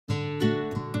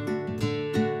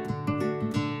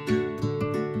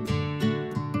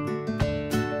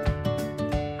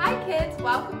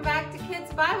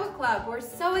Club. We're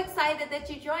so excited that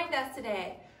you joined us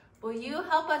today. Will you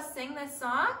help us sing this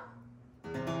song?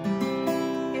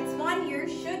 It's one you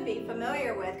should be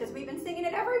familiar with because we've been singing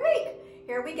it every week.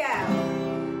 Here we go.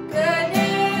 Good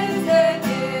news,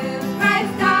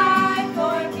 Christ died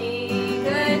for me.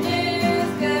 Good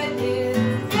news,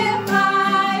 if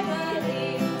I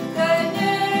believe. Good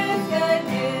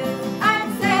news, I'm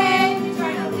saved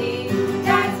eternally.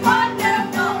 That's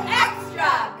wonderful,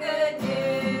 extra good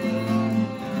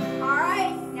news. All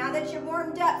right, now that you're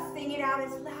warmed up, sing it out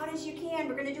as loud as you can.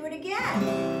 We're going to do it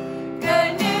again.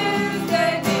 Good news,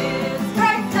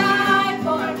 Christ died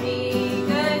for me.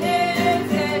 Good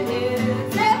news,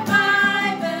 if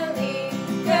I believe.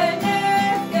 Good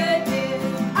news,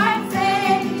 I'm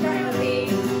saved eternally.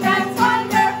 That's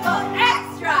wonderful,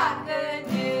 extra good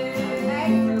news. Okay,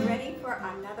 we're ready for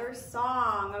another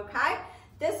song, okay?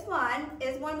 This one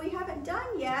is one we haven't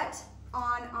done yet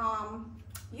on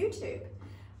YouTube.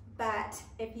 But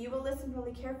if you will listen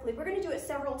really carefully, we're going to do it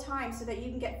several times so that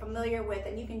you can get familiar with it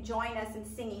and you can join us in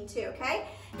singing too, okay?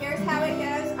 Here's how it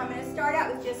goes. I'm going to start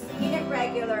out with just singing it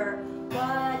regular.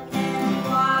 What can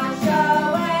wash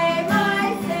away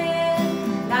my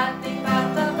sin? Nothing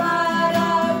but the blood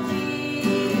of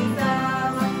Jesus.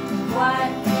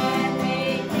 What can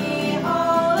make me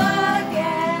whole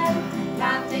again?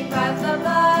 Nothing but the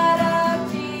blood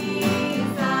of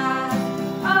Jesus.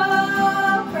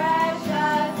 Oh,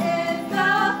 precious is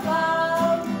the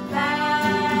flow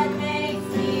that makes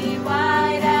me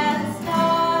white as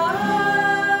snow.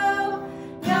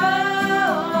 No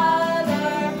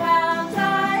other fount I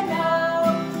know,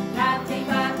 nothing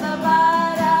but the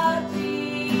blood of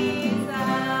Jesus.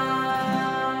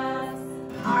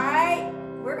 All right,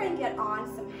 we're going to get on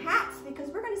some hats because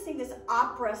we're going to sing this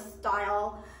opera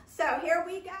style. So here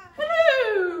we go.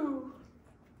 Hello.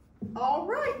 All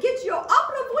right, get your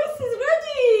opera voices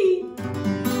ready.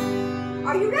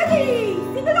 Are you ready?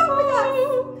 Sing along with us.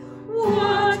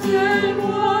 What can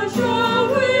wash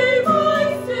away my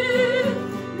sin?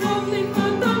 Nothing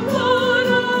but the blood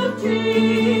of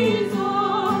Jesus.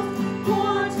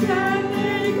 What can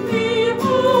make me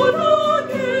whole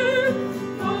again?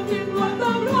 Nothing but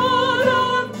the blood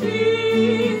of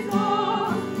Jesus.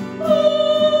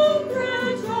 Oh,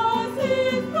 precious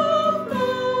is the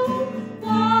flow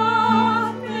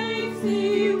that makes me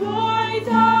white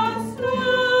as snow.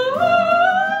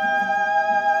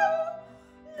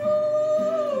 No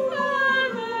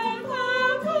other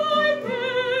fount I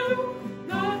know,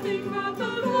 nothing but the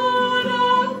blood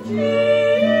of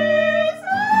Jesus.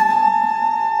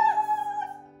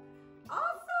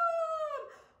 Awesome!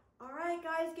 All right,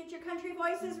 guys, get your country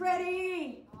voices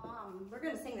ready. We're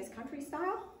going to sing this country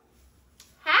style.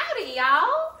 Howdy,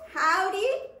 y'all. Howdy.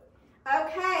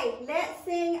 Okay, let's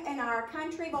sing in our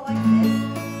country voices.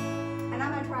 And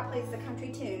I'm going to try to play the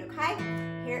country tune, okay?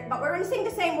 Here, but we're going to sing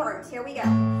the same words. Here we go.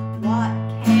 What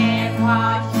can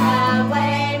wash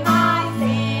away my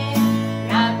sin?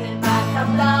 Nothing but the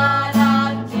blood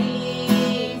of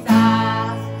Jesus.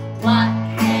 What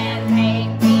can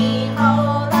make me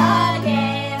whole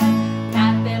again?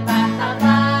 Nothing but the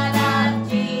blood of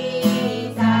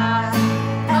Jesus.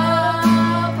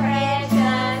 Oh,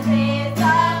 precious is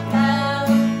the flow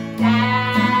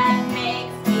that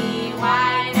makes me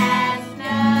white as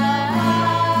snow.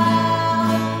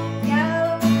 No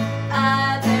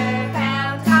other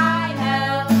fount I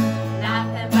know,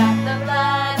 nothing but the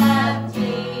blood of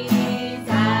Jesus.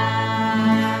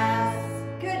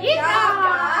 Good job,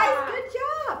 guys. Good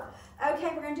job. Okay,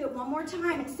 we're going to do it one more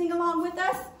time and sing along with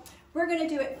us. We're going to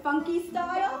do it funky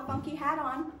style. Funky hat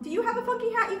on. Do you have a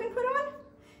funky hat you can put on?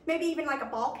 Maybe even like a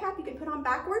ball cap you can put on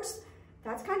backwards.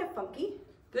 That's kind of funky.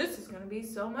 This is going to be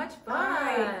so much All fun.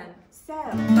 right. So,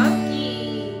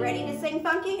 Funky. ready to sing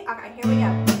funky? Okay, here we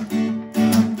go.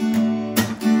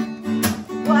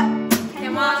 What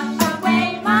can wash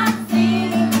away my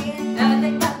sin?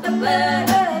 Nothing but the blood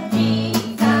of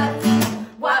Jesus.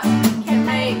 What can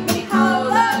make me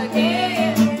whole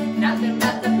again? Nothing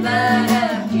but the blood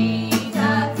of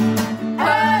Jesus.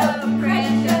 Oh,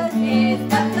 precious is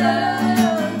the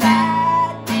flow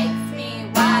that makes me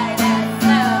white as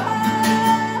snow.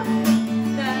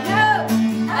 No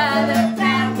other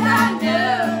fount I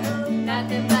know,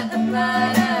 nothing but the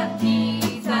blood of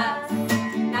Jesus.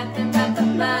 Nothing but the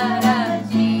blood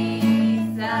of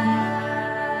Jesus.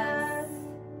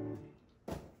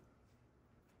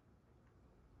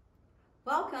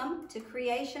 Welcome to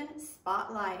Creation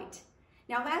Spotlight.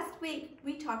 Now last week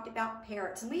we talked about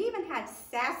parrots and we even had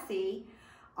Sassy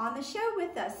on the show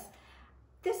with us.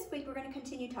 This week we're going to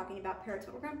continue talking about parrots,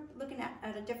 but we're going to be looking at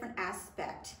a different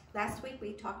aspect. Last week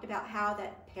we talked about how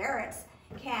that parrots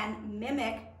can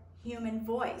mimic human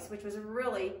voice, which was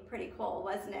really pretty cool,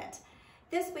 wasn't it?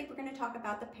 This week we're going to talk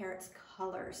about the parrot's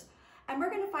colors, and we're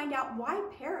going to find out why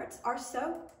parrots are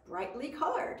so brightly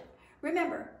colored.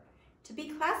 Remember, to be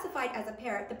classified as a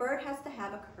parrot, the bird has to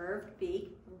have a curved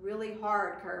beak, really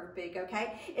hard curved beak,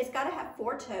 okay? It's got to have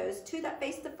 4 toes, 2 that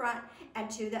face the front and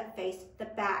 2 that face the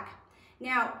back.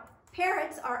 Now,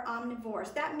 parrots are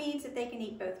omnivores. That means that they can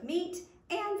eat both meat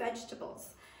and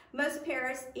vegetables. Most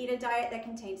parrots eat a diet that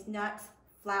contains nuts,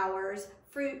 flowers,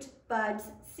 fruit, buds,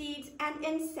 seeds, and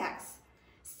insects.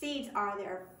 Seeds are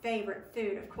their favorite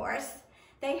food, of course.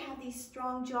 They have these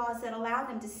strong jaws that allow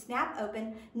them to snap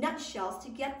open nutshells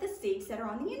to get the seeds that are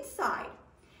on the inside.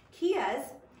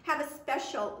 Kias have a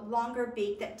special longer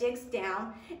beak that digs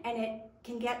down, and it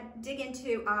can dig into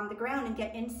the ground and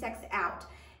get insects out.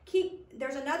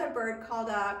 There's another bird called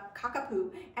a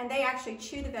cockapoo, and they actually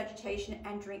chew the vegetation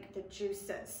and drink the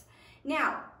juices.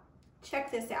 Now,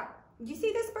 check this out. You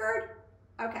see this bird?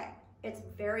 Okay, it's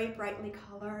very brightly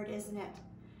colored, isn't it?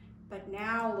 But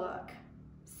now look.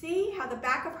 See how the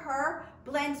back of her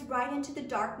blends right into the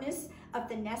darkness of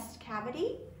the nest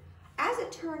cavity? As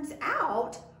it turns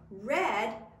out,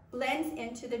 red blends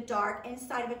into the dark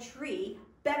inside of a tree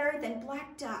better than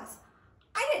black does.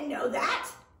 I didn't know that.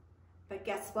 But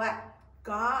guess what?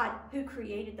 God, who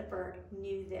created the bird,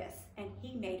 knew this, and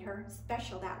he made her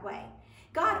special that way.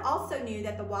 God also knew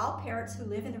that the wild parrots who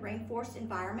live in the rainforest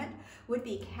environment would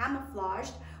be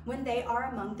camouflaged when they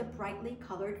are among the brightly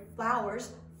colored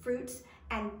flowers, fruits,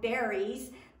 and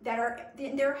berries that are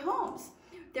in their homes.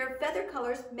 Their feather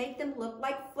colors make them look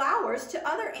like flowers to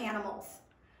other animals.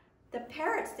 The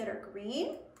parrots that are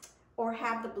green or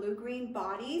have the blue-green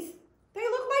bodies, they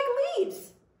look like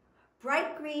leaves.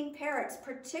 Bright green parrots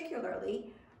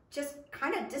particularly just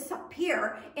kind of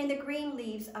disappear in the green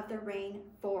leaves of the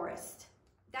rainforest.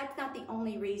 That's not the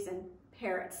only reason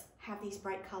parrots have these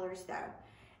bright colors though.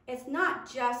 It's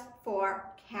not just for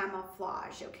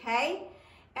camouflage, okay?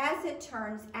 As it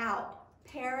turns out,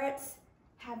 parrots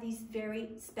have these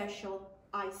very special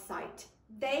eyesight.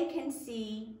 They can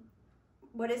see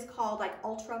what is called like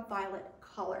ultraviolet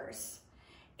colors.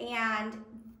 And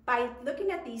by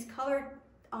looking at these colors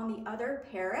on the other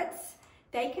parrots,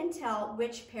 they can tell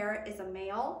which parrot is a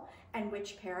male and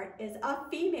which parrot is a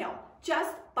female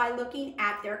just by looking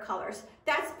at their colors.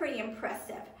 That's pretty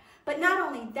impressive. But not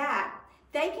only that,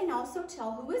 they can also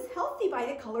tell who is healthy by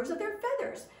the colors of their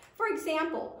feathers. For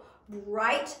example,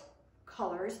 bright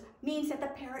colors means that the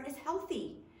parrot is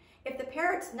healthy. If the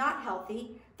parrot's not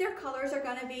healthy, their colors are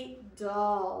going to be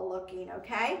dull looking,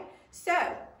 okay?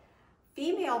 So,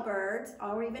 female birds,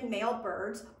 or even male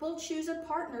birds, will choose a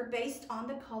partner based on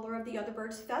the color of the other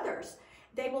bird's feathers.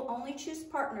 They will only choose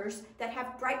partners that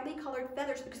have brightly colored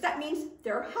feathers because that means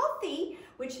they're healthy,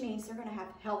 which means they're going to have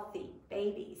healthy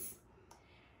babies.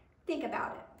 Think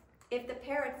about it. If the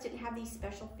parrots didn't have these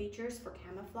special features for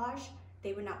camouflage,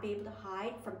 they would not be able to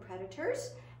hide from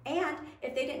predators. And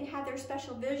if they didn't have their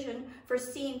special vision for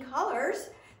seeing colors,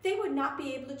 they would not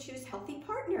be able to choose healthy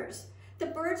partners. The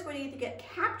birds would either get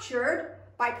captured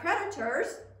by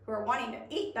predators who are wanting to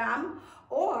eat them,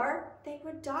 or they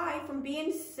would die from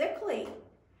being sickly.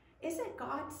 Isn't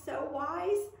God so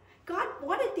wise? God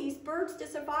wanted these birds to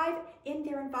survive in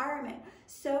their environment,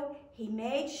 so he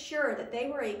made sure that they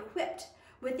were equipped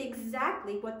with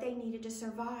exactly what they needed to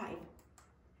survive.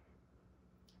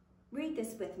 Read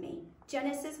this with me.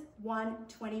 Genesis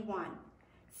 1:21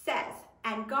 says,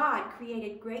 "And God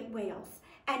created great whales,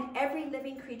 and every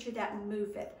living creature that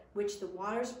moveth, which the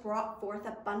waters brought forth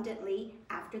abundantly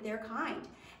after their kind,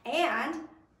 and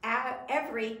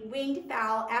every winged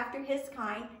fowl after his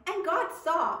kind. And God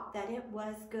saw that it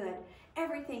was good."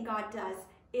 Everything God does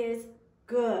is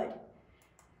good.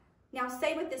 Now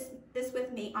say this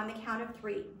with me on the count of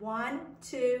 3. 1,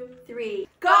 2, 3.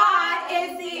 God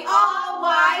is the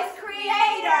all-wise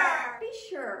creator. Be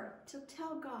sure to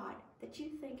tell God that you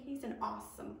think he's an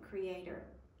awesome creator.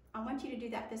 I want you to do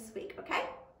that this week, okay?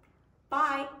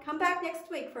 Bye. Come back next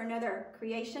week for another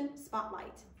Creation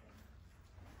Spotlight.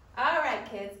 All right,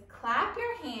 kids, clap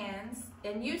your hands,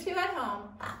 and you two at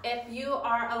home, if you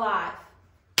are alive.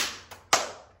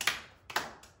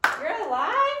 You're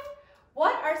alive?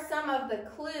 What are some of the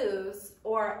clues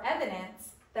or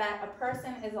evidence that a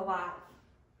person is alive?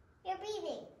 You're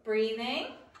breathing.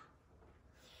 Breathing.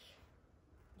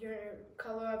 Your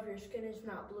color of your skin is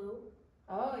not blue.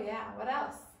 Oh, yeah. What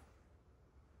else?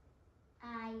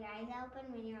 Your eyes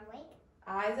open when you're awake.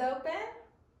 Eyes open.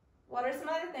 What are some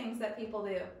other things that people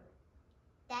do?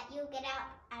 That you get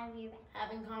out of your bed.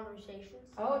 Having conversations.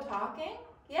 Oh, talking?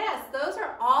 Yes, those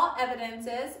are all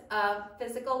evidences of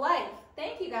physical life.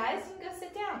 Thank you, guys. You can go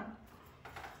sit down.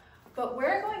 But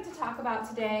we're going to talk about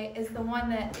today is the one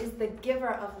that is the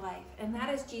giver of life, and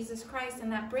that is Jesus Christ.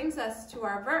 And that brings us to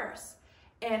our verse.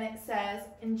 And it says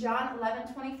in John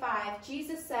 11:25,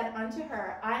 Jesus said unto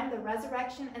her, I am the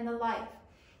resurrection and the life.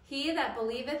 He that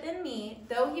believeth in me,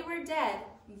 though he were dead,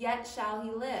 yet shall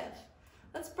he live.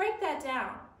 Let's break that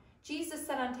down. Jesus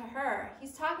said unto her,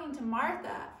 he's talking to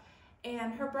Martha,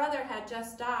 and her brother had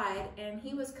just died, and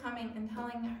he was coming and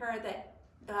telling her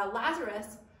that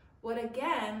Lazarus would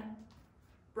again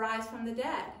rise from the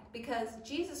dead, because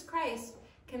Jesus Christ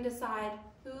can decide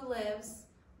who lives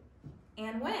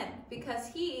and when, because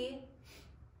he,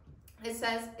 it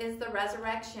says, is the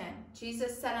resurrection.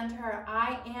 Jesus said unto her,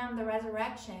 I am the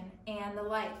resurrection and the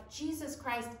life. Jesus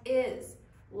Christ is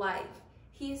life.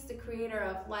 He's the creator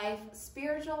of life,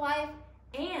 spiritual life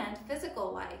and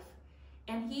physical life.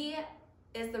 And he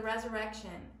is the resurrection.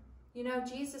 You know,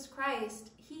 Jesus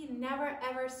Christ, he never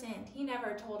ever sinned. He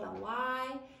never told a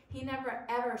lie. He never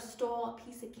ever stole a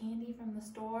piece of candy from the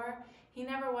store. He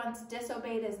never once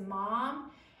disobeyed his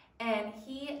mom. And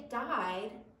he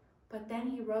died, but then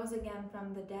he rose again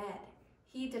from the dead.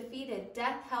 He defeated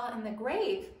death, hell, and the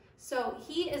grave. So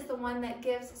he is the one that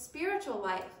gives spiritual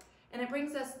life. And it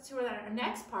brings us to our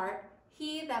next part,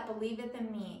 he that believeth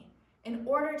in me. In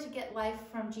order to get life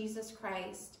from Jesus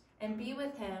Christ and be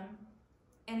with him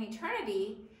in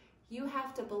eternity, you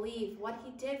have to believe what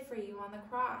he did for you on the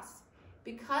cross.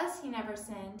 Because he never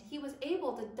sinned, he was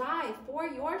able to die for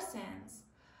your sins.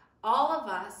 All of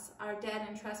us are dead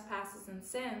in trespasses and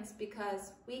sins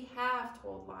because we have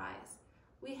told lies.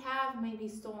 We have maybe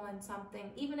stolen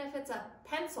something, even if it's a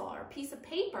pencil or a piece of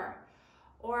paper.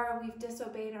 Or we've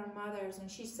disobeyed our mothers and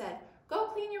she said, go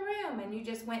clean your room, and you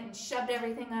just went and shoved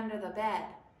everything under the bed.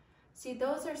 See,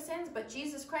 those are sins, but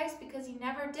Jesus Christ, because he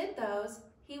never did those,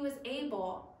 he was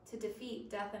able to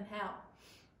defeat death and hell.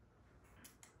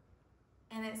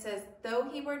 And it says, though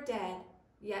he were dead,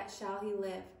 yet shall he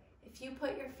live. If you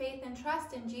put your faith and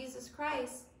trust in Jesus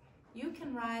Christ, you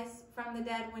can rise from the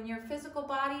dead. When your physical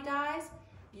body dies,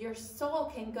 your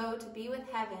soul can go to be with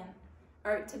heaven,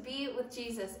 or to be with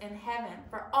Jesus in heaven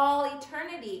for all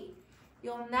eternity.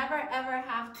 You'll never ever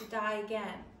have to die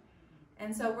again.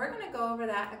 And so we're going to go over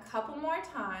that a couple more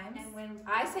times. And when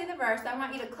I say the verse, I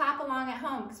want you to clap along at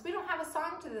home, because we don't have a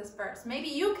song to this verse. Maybe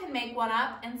you can make one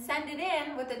up and send it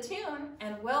in with a tune,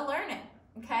 and we'll learn it,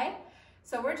 okay?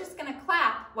 So we're just going to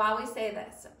clap while we say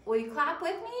this. Will you clap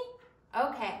with me?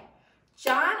 Okay.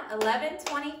 John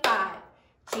 11:25.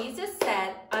 Jesus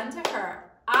said unto her,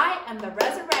 I am the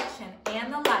resurrection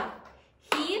and the life.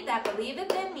 He that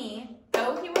believeth in me,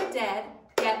 though he were dead,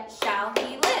 yet shall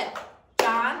he live.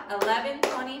 John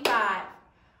 11:25.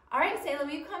 All right, Sayla,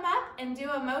 will you come up and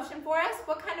do a motion for us?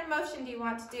 What kind of motion do you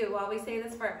want to do while we say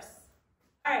this verse?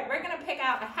 All right, we're going to pick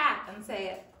out a hat and say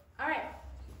it. All right,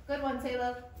 good one,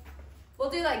 Sayla. We'll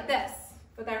do like this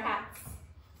with our hats.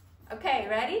 Okay,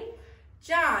 ready?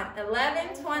 John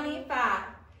 11:25.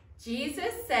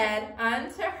 Jesus said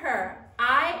unto her,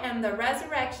 I am the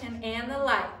resurrection and the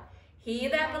life. He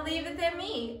that believeth in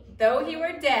me, though he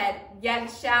were dead, yet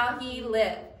shall he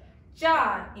live.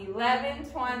 John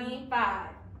 11:25.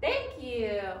 Thank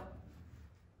you.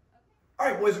 All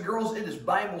right, boys and girls, it is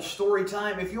Bible story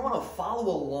time. If you want to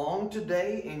follow along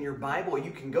today in your Bible,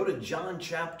 you can go to John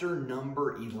chapter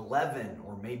number 11,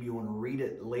 or maybe you want to read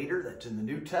it later. That's in the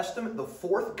New Testament, the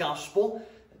fourth gospel.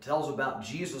 It tells about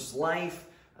Jesus' life,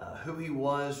 who he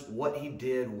was, what he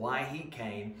did, why he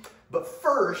came. But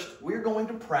first, we're going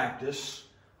to practice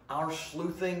our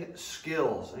sleuthing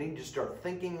skills. I need to start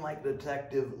thinking like a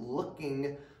detective,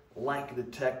 looking like a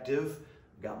detective.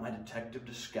 Got my detective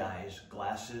disguise,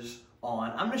 glasses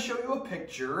on. I'm going to show you a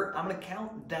picture. I'm going to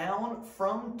count down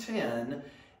from 10,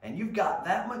 and you've got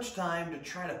that much time to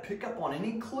try to pick up on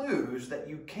any clues that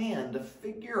you can to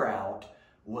figure out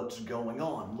what's going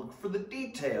on. Look for the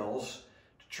details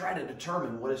to try to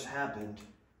determine what has happened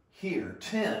here.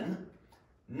 10,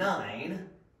 9,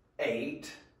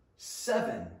 8,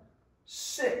 7,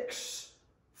 6,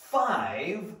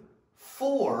 5,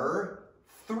 4,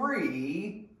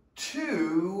 3,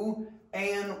 2,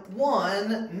 and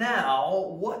 1. Now,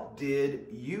 what did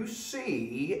you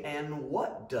see, and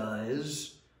what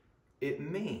does it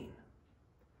mean?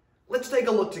 Let's take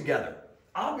a look together.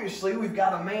 Obviously, we've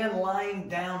got a man lying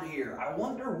down here. I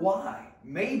wonder why.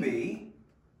 Maybe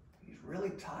he's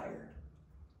really tired.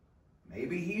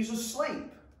 Maybe he's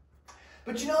asleep.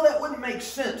 But you know, that wouldn't make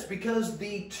sense, because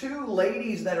the two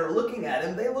ladies that are looking at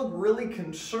him, they look really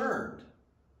concerned.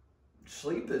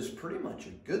 Sleep is pretty much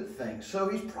a good thing. So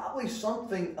he's probably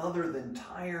something other than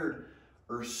tired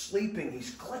or sleeping.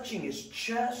 He's clutching his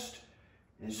chest,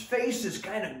 and his face is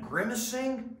kind of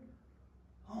grimacing.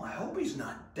 oh, I hope he's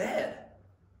not dead.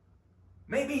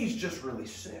 Maybe he's just really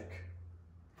sick.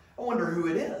 I wonder who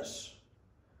it is.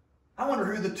 I wonder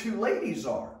who the two ladies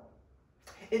are.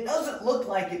 It doesn't look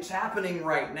like it's happening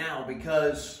right now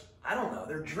because, I don't know,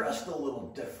 they're dressed a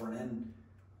little different. And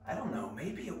I don't know,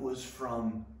 maybe it was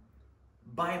from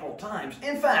Bible times.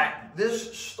 In fact,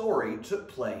 this story took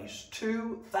place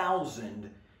 2,000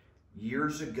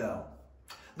 years ago.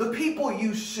 The people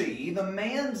you see, the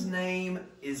man's name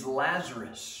is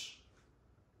Lazarus.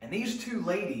 And these two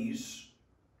ladies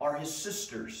are his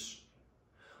sisters.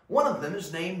 One of them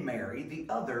is named Mary. The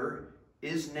other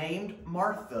is named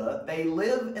Martha. They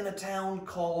live in a town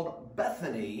called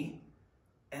Bethany,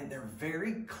 and they're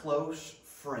very close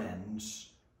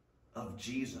friends of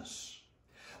Jesus.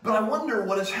 But I wonder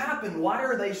what has happened. Why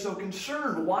are they so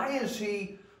concerned? Why is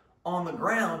he on the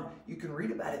ground? You can read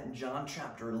about it in John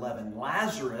chapter 11.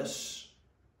 Lazarus,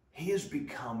 he has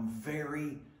become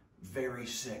very, very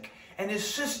sick. And his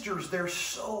sisters, they're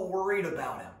so worried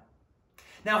about him.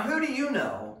 Now, who do you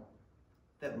know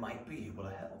that might be able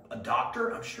to help? A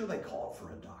doctor? I'm sure they called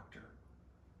for a doctor.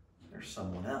 There's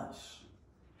someone else.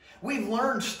 We've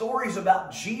learned stories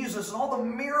about Jesus and all the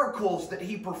miracles that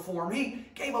he performed. He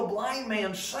gave a blind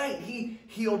man sight. He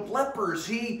healed lepers.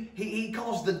 He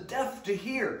caused the deaf to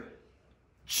hear.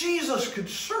 Jesus could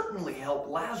certainly help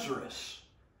Lazarus.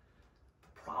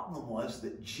 The problem was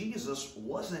that Jesus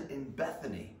wasn't in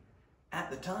Bethany at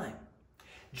the time.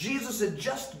 Jesus had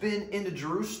just been into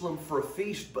Jerusalem for a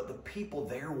feast, but the people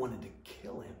there wanted to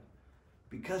kill him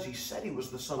because he said he was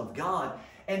the Son of God.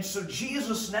 And so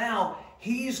Jesus now,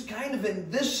 he's kind of in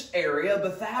this area,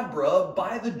 Bethabara,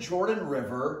 by the Jordan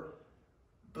River.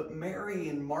 But Mary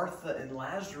and Martha and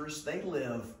Lazarus, they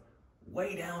live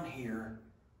way down here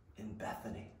in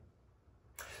Bethany.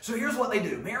 So here's what they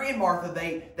do. Mary and Martha,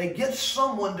 they get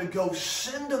someone to go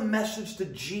send a message to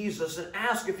Jesus and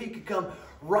ask if he could come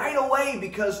right away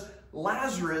because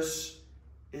Lazarus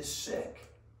is sick.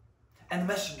 And the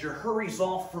messenger hurries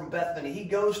off from Bethany. He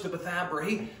goes to Bethabara.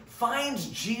 He finds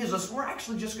Jesus. We're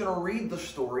actually just going to read the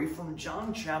story from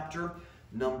John chapter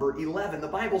number 11. The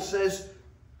Bible says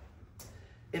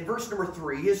in verse number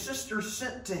 3, his sisters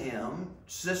sent to him,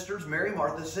 sisters Mary and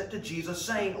Martha sent to Jesus,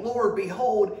 saying, Lord,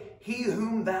 behold, he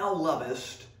whom thou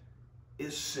lovest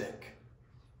is sick.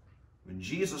 When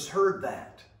Jesus heard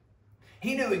that,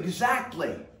 he knew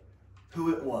exactly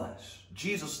who it was.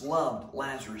 Jesus loved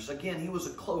Lazarus. Again, he was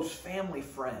a close family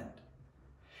friend.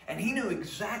 And he knew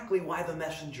exactly why the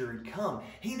messenger had come.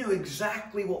 He knew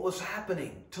exactly what was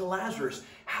happening to Lazarus.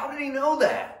 How did he know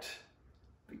that?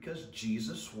 Because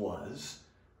Jesus was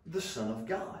the Son of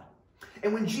God.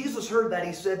 And when Jesus heard that,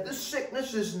 he said, this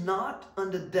sickness is not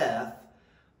unto death,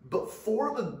 but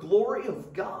for the glory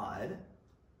of God,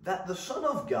 that the Son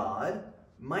of God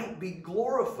might be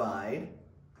glorified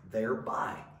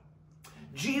thereby.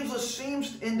 Jesus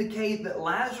seems to indicate that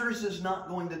Lazarus is not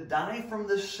going to die from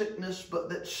this sickness, but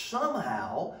that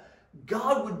somehow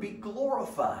God would be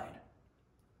glorified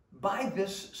by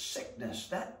this sickness.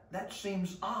 That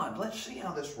seems odd. Let's see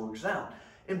how this works out.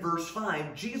 In verse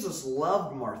 5, Jesus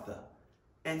loved Martha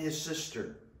and his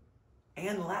sister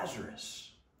and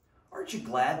Lazarus. Aren't you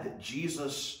glad that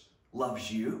Jesus loves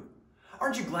you?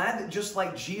 Aren't you glad that just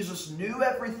like Jesus knew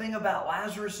everything about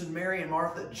Lazarus and Mary and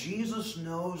Martha, Jesus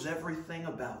knows everything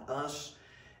about us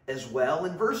as well?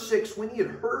 In verse 6, when he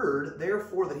had heard,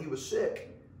 therefore, that he was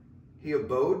sick, he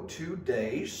abode 2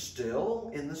 days still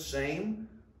in the same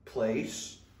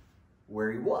place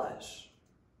where he was.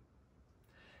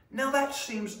 Now that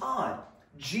seems odd.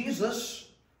 Jesus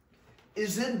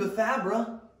is in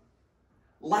Bethabara.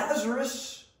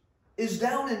 Lazarus is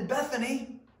down in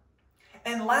Bethany.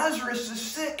 And Lazarus is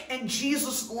sick, and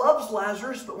Jesus loves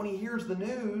Lazarus, but when he hears the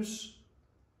news,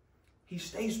 he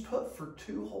stays put for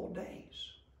 2 whole days.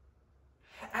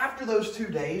 After those 2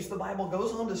 days, the Bible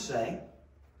goes on to say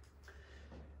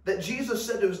that Jesus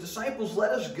said to his disciples,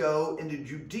 let us go into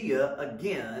Judea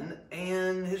again.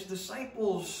 And his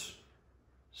disciples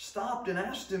stopped and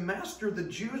asked him, Master, the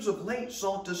Jews of late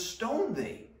sought to stone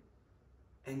thee,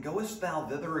 and goest thou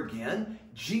thither again?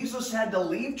 Jesus had to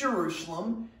leave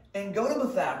Jerusalem and go to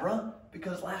Bethabara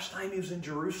because last time he was in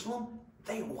Jerusalem,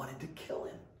 they wanted to kill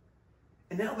him.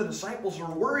 And now the disciples are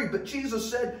worried, but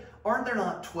Jesus said, aren't there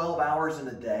not 12 hours in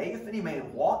a day? If any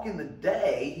man walk in the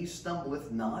day, he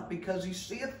stumbleth not, because he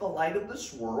seeth the light of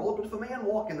this world. But if a man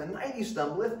walk in the night, he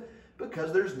stumbleth,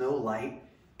 because there's no light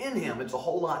in him. It's a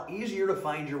whole lot easier to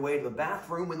find your way to the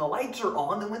bathroom when the lights are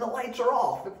on than when the lights are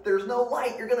off. If there's no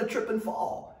light, you're going to trip and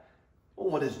fall. Well,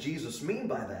 what does Jesus mean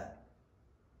by that?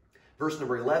 Verse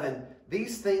number 11,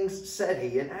 these things said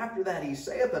he, and after that he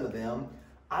saith unto them,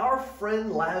 our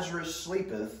friend Lazarus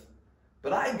sleepeth,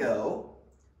 but I go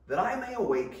that I may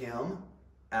awake him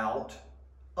out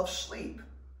of sleep.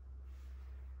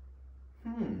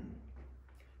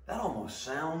 That almost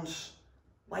sounds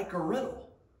like a riddle.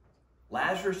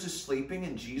 Lazarus is sleeping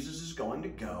and Jesus is going to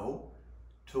go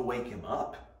to wake him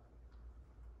up.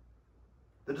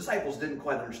 The disciples didn't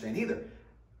quite understand either.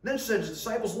 Then said the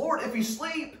disciples, Lord, if he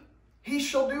sleep, he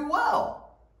shall do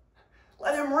well.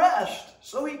 Let him rest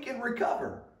so he can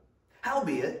recover.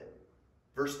 Howbeit,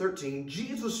 verse 13,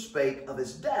 Jesus spake of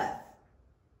his death.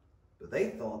 But they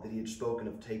thought that he had spoken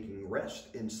of taking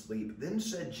rest in sleep. Then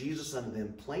said Jesus unto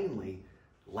them plainly,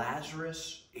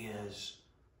 Lazarus is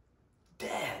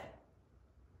dead.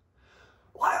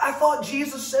 Well, I thought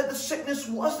Jesus said the sickness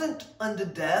wasn't unto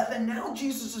death, and now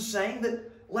Jesus is saying that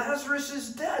Lazarus is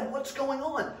dead. What's going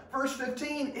on? Verse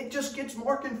 15, it just gets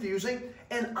more confusing,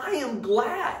 and I am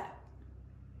glad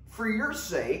for your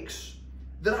sakes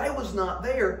that I was not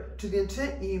there, to the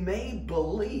intent ye may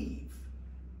believe.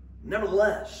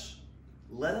 Nevertheless,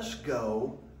 let us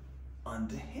go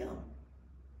unto him.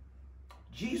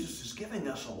 Jesus is giving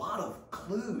us a lot of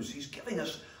clues. He's giving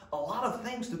us a lot of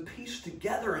things to piece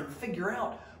together and figure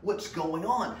out what's going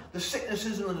on. The sickness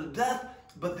isn't unto death,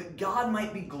 but that God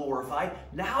might be glorified.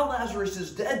 Now Lazarus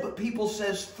is dead, but people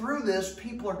says through this,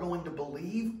 people are going to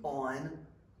believe on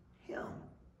him.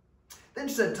 Then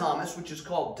said Thomas, which is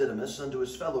called Didymus, unto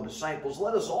his fellow disciples,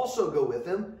 let us also go with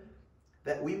him,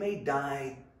 that we may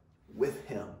die with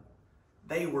him.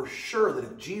 They were sure that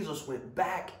if Jesus went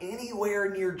back anywhere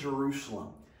near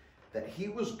Jerusalem, that he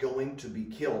was going to be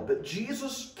killed. But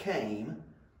Jesus came,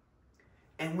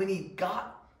 and when he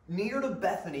got near to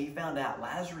Bethany, he found out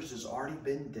Lazarus has already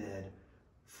been dead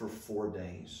for 4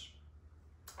 days.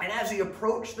 And as he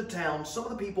approached the town, some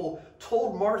of the people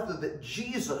told Martha that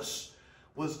Jesus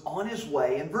was on his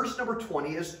way. In verse number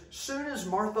 20, as soon as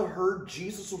Martha heard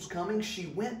Jesus was coming, she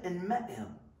went and met him.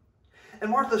 And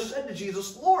Martha said to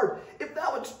Jesus, Lord, if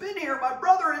thou hadst been here, my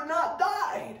brother had not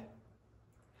died.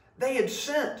 They had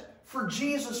sent for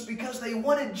Jesus because they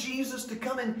wanted Jesus to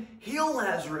come and heal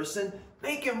Lazarus and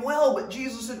make him well, but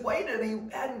Jesus had waited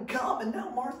and he hadn't come, and now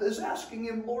Martha is asking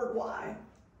him, Lord, why?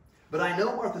 But I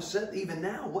know, Martha said, even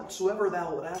now, whatsoever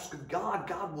thou wilt ask of God,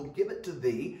 God will give it to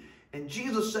thee. And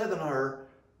Jesus said unto her,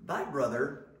 thy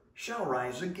brother shall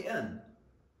rise again.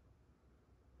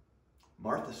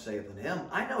 Martha saith unto him,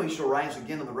 I know he shall rise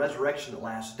again in the resurrection at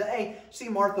last day. See,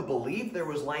 Martha believed there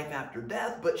was life after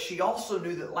death, but she also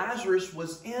knew that Lazarus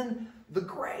was in the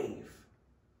grave.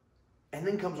 And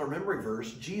then comes our memory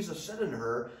verse. Jesus said unto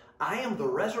her, I am the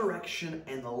resurrection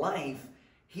and the life.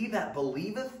 He that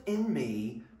believeth in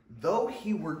me, though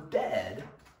he were dead,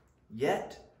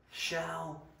 yet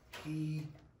shall he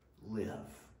live.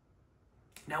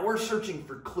 Now we're searching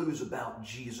for clues about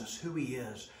Jesus, who he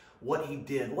is, what he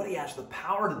did, what he has the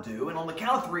power to do. And on the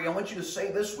count of 3, I want you to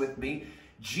say this with me.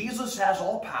 Jesus has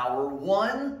all power.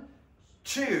 1,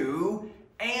 2,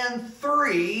 and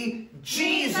 3.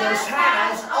 Jesus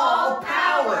has all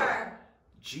power.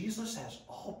 Jesus has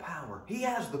all power. He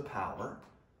has the power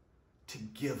to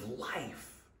give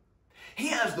life. He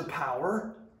has the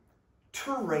power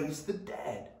to raise the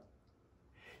dead.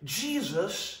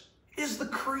 Jesus is the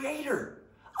creator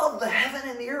of the heaven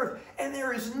and the earth, and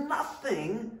there is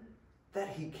nothing that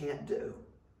he can't do.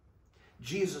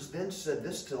 Jesus then said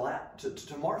this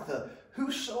to Martha,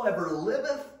 whosoever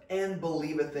liveth and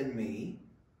believeth in me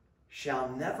shall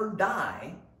never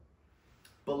die.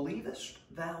 Believest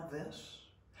thou this?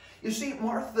 You see,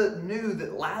 Martha knew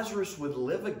that Lazarus would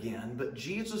live again, but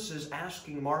Jesus is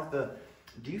asking Martha,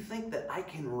 do you think that I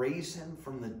can raise him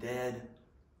from the dead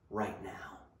right now?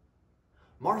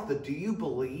 Martha, do you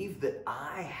believe that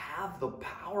I have the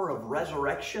power of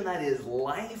resurrection, that is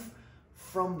life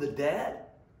from the dead?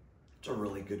 It's a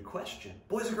really good question.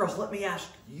 Boys and girls, let me ask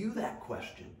you that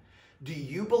question. Do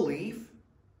you believe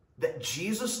that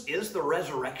Jesus is the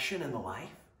resurrection and the life?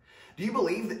 Do you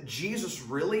believe that Jesus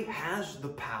really has the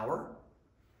power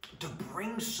to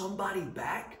bring somebody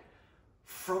back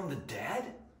from the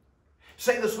dead?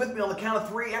 Say this with me on the count of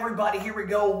 3. Everybody, here we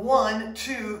go. 1,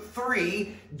 2,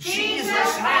 3.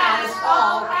 Jesus has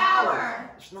all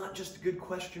power. It's not just a good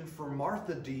question for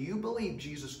Martha. Do you believe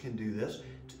Jesus can do this?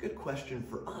 It's a good question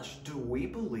for us. Do we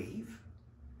believe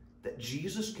that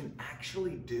Jesus can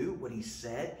actually do what he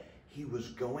said he was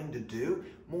going to do?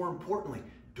 More importantly,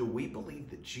 do we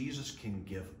believe that Jesus can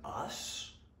give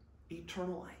us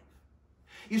eternal life?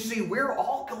 You see, we're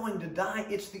all going to die.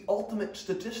 It's the ultimate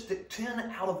statistic.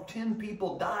 10 out of 10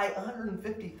 people die.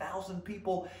 150,000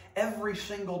 people every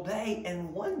single day.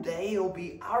 And one day it'll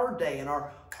be our day, and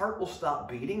our heart will stop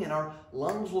beating and our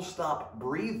lungs will stop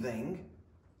breathing.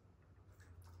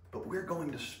 but we're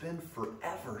going to spend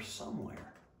forever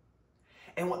somewhere.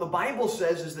 And what the Bible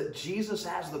says is that Jesus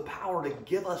has the power to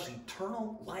give us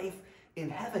eternal life in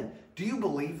heaven. Do you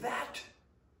believe that?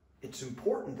 It's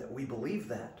important that we believe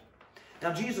that.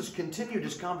 Now Jesus continued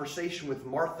his conversation with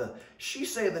Martha. She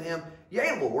said to him,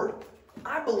 Yea, Lord,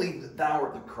 I believe that thou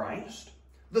art the Christ,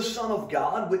 the Son of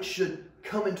God, which should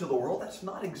come into the world. That's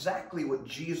not exactly what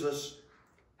Jesus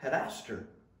had asked her.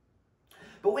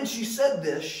 But when she said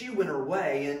this, she went her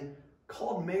way and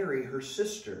called Mary, her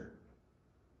sister,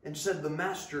 and said, The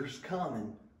Master has come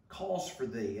and calls for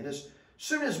thee. And as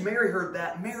soon as Mary heard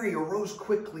that, Mary arose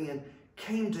quickly and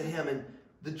came to him. And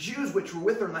the Jews which were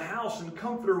with her in the house and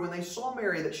comforted her, when they saw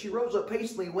Mary, that she rose up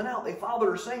hastily and went out, they followed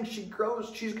her, saying, she's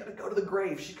going to go to the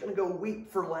grave. She's going to go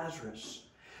weep for Lazarus.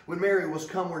 When Mary was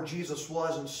come where Jesus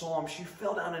was and saw him, she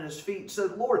fell down at his feet and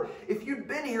said, Lord, if you'd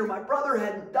been here, my brother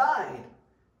hadn't died.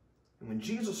 And when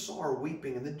Jesus saw her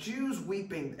weeping, and the Jews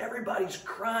weeping, everybody's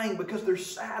crying because they're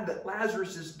sad that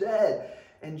Lazarus is dead.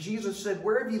 And Jesus said,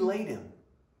 Where have you laid him?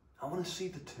 I want to see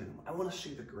the tomb. I want to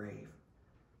see the grave.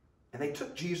 And they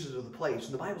took Jesus to the place.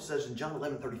 And the Bible says in John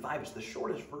 11:35, it's the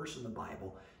shortest verse in the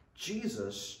Bible,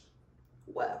 Jesus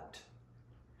wept.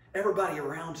 Everybody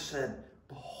around said,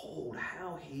 Behold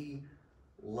how he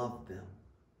loved them.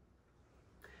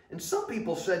 And some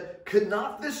people said, Could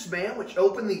not this man which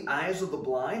opened the eyes of the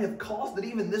blind have caused that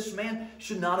even this man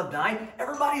should not have died?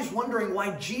 Everybody's wondering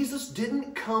why Jesus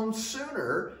didn't come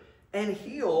sooner and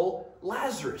heal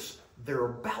Lazarus. They're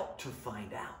about to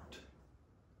find out.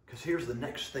 Because here's the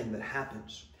next thing that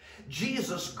happens.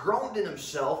 Jesus groaned in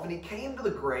himself and he came to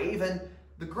the grave, and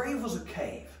the grave was a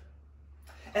cave.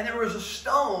 And there was a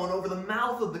stone over the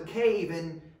mouth of the cave,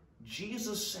 and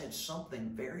Jesus said something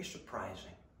very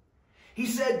surprising. He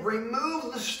said,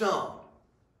 Remove the stone.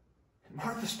 And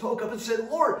Martha spoke up and said,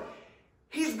 Lord,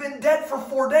 he's been dead for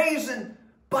 4 days, and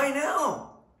by now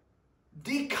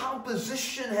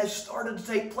decomposition has started to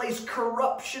take place.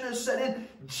 Corruption has set in.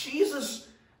 Jesus,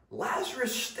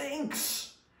 Lazarus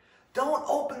stinks. Don't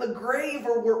open the grave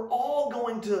or we're all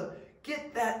going to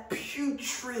get that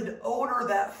putrid odor,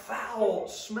 that foul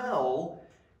smell.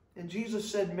 And Jesus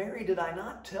said, Mary, did I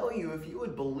not tell you if you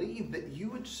would believe that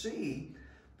you would see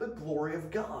the glory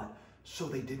of God? So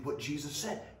they did what Jesus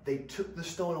said. They took the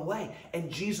stone away.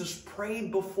 And Jesus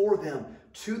prayed before them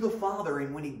to the Father.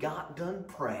 And when he got done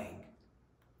praying,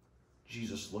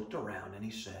 Jesus looked around and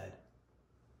he said,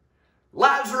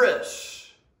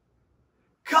 Lazarus,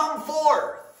 come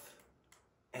forth.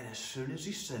 And as soon as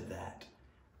he said that,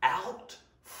 out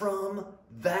from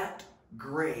that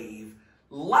grave,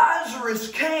 Lazarus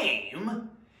came,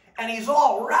 and he's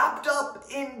all wrapped up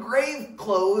in grave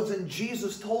clothes, and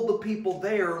Jesus told the people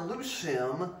there, loose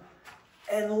him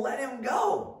and let him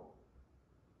go.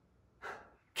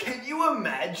 Can you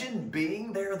imagine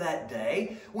being there that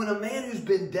day when a man who's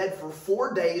been dead for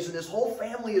 4 days and his whole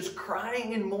family is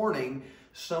crying and mourning,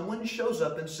 someone shows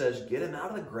up and says, get him out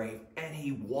of the grave, and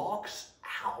he walks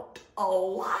out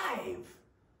alive?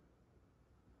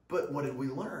 But what did we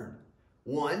learn?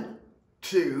 1,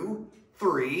 2,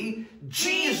 3.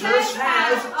 Jesus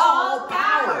has all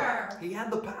power. He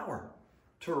had the power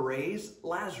to raise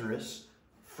Lazarus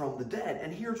from the dead.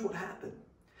 And here's what happened.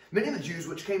 Many of the Jews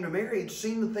which came to Mary had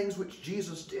seen the things which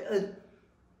Jesus did,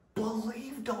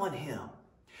 believed on him.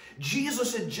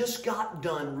 Jesus had just got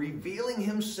done revealing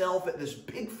himself at this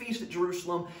big feast at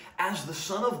Jerusalem as the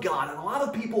Son of God. And a lot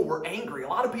of people were angry. A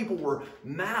lot of people were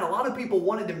mad. A lot of people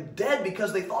wanted him dead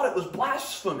because they thought it was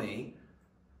blasphemy.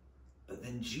 But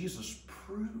then Jesus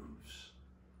proves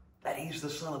that he's the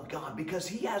Son of God because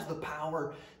he has the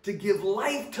power to give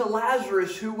life to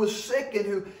Lazarus, who was sick and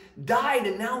who died.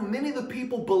 And now many of the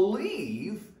people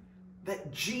believe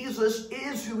that Jesus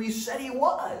is who he said he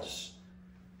was,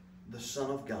 the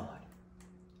Son of God.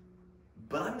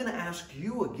 But I'm going to ask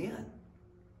you again,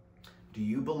 do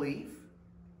you believe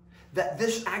that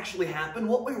this actually happened?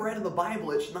 What we read in the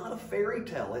Bible, it's not a fairy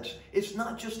tale. It's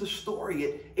not just a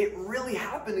story. It really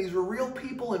happened. These are real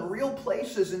people in real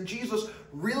places, and Jesus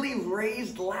really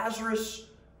raised Lazarus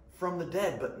from the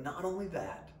dead. But not only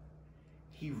that,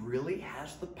 he really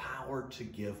has the power to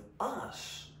give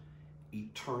us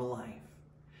eternal life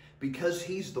because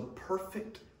he's the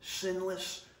perfect,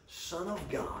 sinless Son of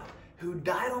God who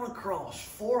died on a cross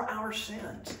for our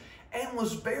sins and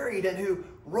was buried and who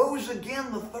rose again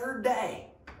the 3rd day.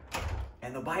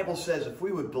 And the Bible says if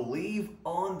we would believe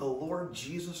on the Lord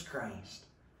Jesus Christ,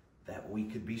 that we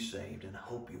could be saved, and I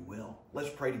hope you will. Let's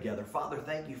pray together. Father,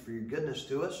 thank you for your goodness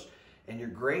to us and your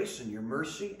grace and your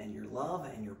mercy and your love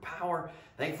and your power.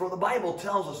 Thank you for what the Bible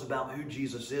tells us about who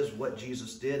Jesus is, what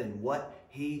Jesus did, and what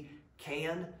he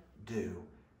can do.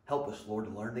 Help us, Lord,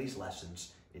 to learn these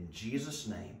lessons. In Jesus'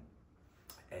 name,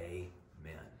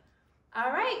 amen.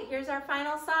 All right, here's our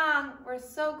final song. We're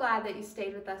so glad that you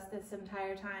stayed with us this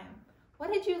entire time.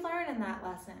 What did you learn in that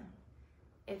lesson?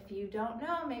 If you don't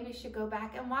know, maybe you should go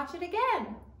back and watch it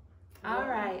again. All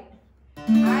right.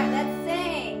 All right, let's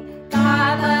sing.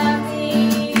 God loves you.